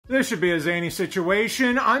This should be a zany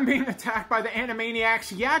situation. I'm being attacked by the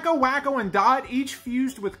Animaniacs, Yakko, Wacko, and Dot, each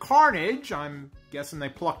fused with Carnage. I'm guessing they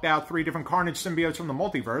plucked out 3 different Carnage symbiotes from the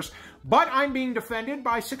multiverse. But I'm being defended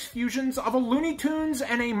by 6 fusions of a Looney Tunes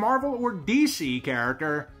and a Marvel or DC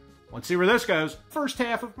character. Let's see where this goes. First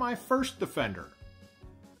half of my first defender.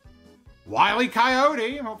 Wile E.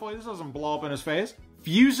 Coyote. Hopefully this doesn't blow up in his face.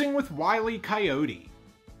 Fusing with Wile E. Coyote.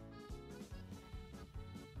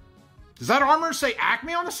 Does that armor say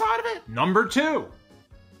Acme on the side of it? Number 2.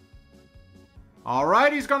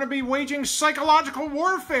 Alright, he's going to be waging psychological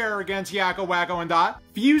warfare against Yakko, Wacko, and Dot,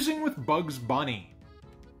 fusing with Bugs Bunny.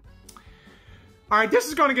 Alright, this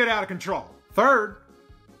is going to get out of control. Third,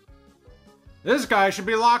 this guy should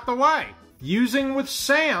be locked away. Fusing with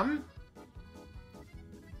Sam.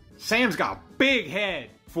 Sam's got a big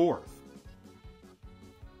head. Fourth.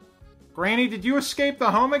 Granny, did you escape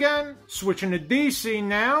the home again? Switching to DC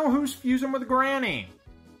now. Who's fusing with Granny?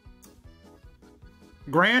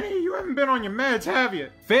 Granny, you haven't been on your meds, have you?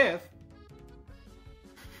 Fifth.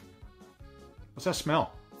 What's that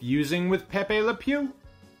smell? Fusing with Pepe Le Pew.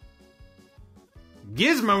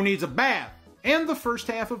 Gizmo needs a bath. And the first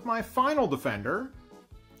half of my final defender.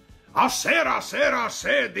 I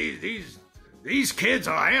said, these kids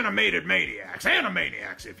are animated maniacs.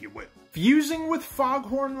 Animaniacs, if you will. Fusing with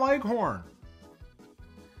Foghorn Leghorn.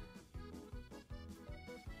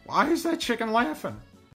 Why is that chicken laughing?